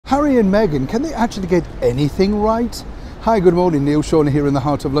Harry and Meghan, can they actually get anything right? Hi, good morning, Neil Shawn here in the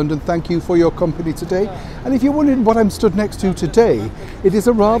heart of London. Thank you for your company today. And if you're wondering what I'm stood next to today, it is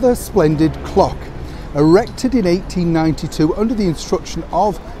a rather splendid clock. Erected in 1892 under the instruction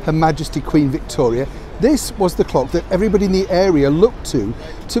of Her Majesty Queen Victoria. This was the clock that everybody in the area looked to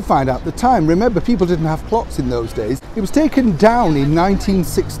find out the time. Remember, people didn't have clocks in those days. It was taken down in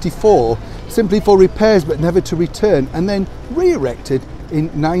 1964 simply for repairs but never to return, and then re-erected in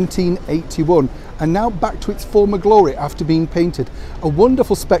 1981, and now back to its former glory after being painted. A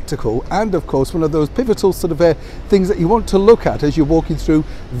wonderful spectacle, and of course one of those pivotal sort of things that you want to look at as you're walking through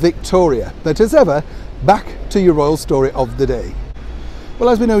Victoria. But as ever, back to your royal story of the day. Well,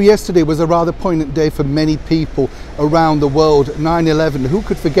 as we know, yesterday was a rather poignant day for many people around the world. 9/11, who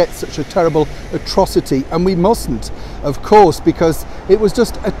could forget such a terrible atrocity? And we mustn't, of course, because it was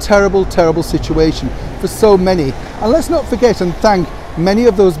just a terrible, terrible situation for so many. And let's not forget and thank many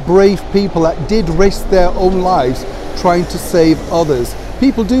of those brave people that did risk their own lives trying to save others.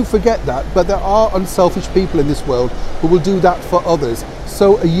 People do forget that, but there are unselfish people in this world who will do that for others.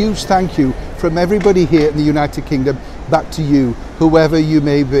 So a huge thank you from everybody here in the United Kingdom back to you, whoever you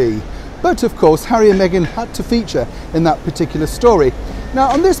may be. But of course, Harry and Meghan had to feature in that particular story. Now,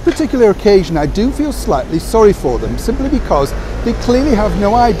 on this particular occasion, I do feel slightly sorry for them, simply because they clearly have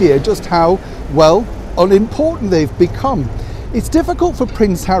no idea just how, well, unimportant they've become. It's difficult for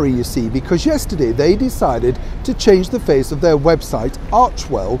Prince Harry, you see, because yesterday they decided to change the face of their website,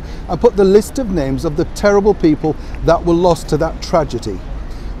 Archwell, and put the list of names of the terrible people that were lost to that tragedy.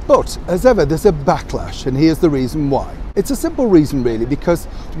 But as ever, there's a backlash, and here's the reason why. It's a simple reason really, because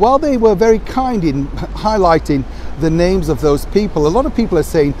while they were very kind in highlighting the names of those people, a lot of people are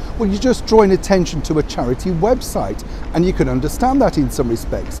saying, well, you're just drawing attention to a charity website, and you can understand that in some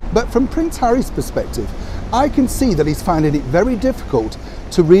respects. But from Prince Harry's perspective, I can see that he's finding it very difficult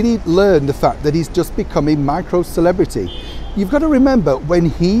to really learn the fact that he's just becoming micro-celebrity. You've got to remember, when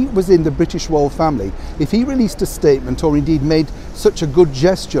he was in the British royal family, if he released a statement or indeed made such a good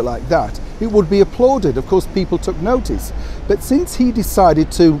gesture like that, it would be applauded. Of course, people took notice. But since he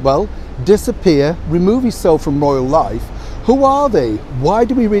decided to, well, disappear, remove himself from royal life, who are they? Why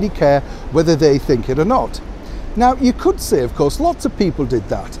do we really care whether they think it or not? Now, you could say, of course, lots of people did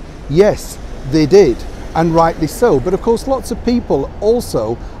that. Yes, they did, and rightly so. But of course, lots of people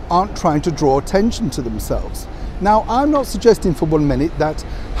also aren't trying to draw attention to themselves. Now, I'm not suggesting for 1 minute that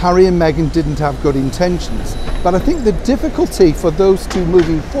Harry and Meghan didn't have good intentions, but I think the difficulty for those two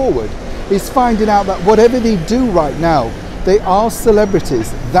moving forward is finding out that whatever they do right now, they are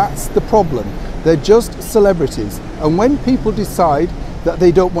celebrities. That's the problem. They're just celebrities. And when people decide that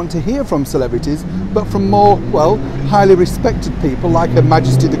they don't want to hear from celebrities, but from more, well, highly respected people like Her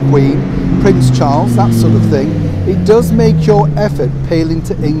Majesty the Queen, Prince Charles, that sort of thing, it does make your effort pale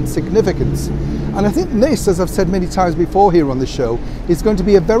into insignificance. And I think this, as I've said many times before here on the show, is going to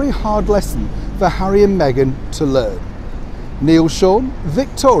be a very hard lesson for Harry and Meghan to learn. Neil Shawn,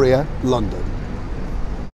 Victoria, London.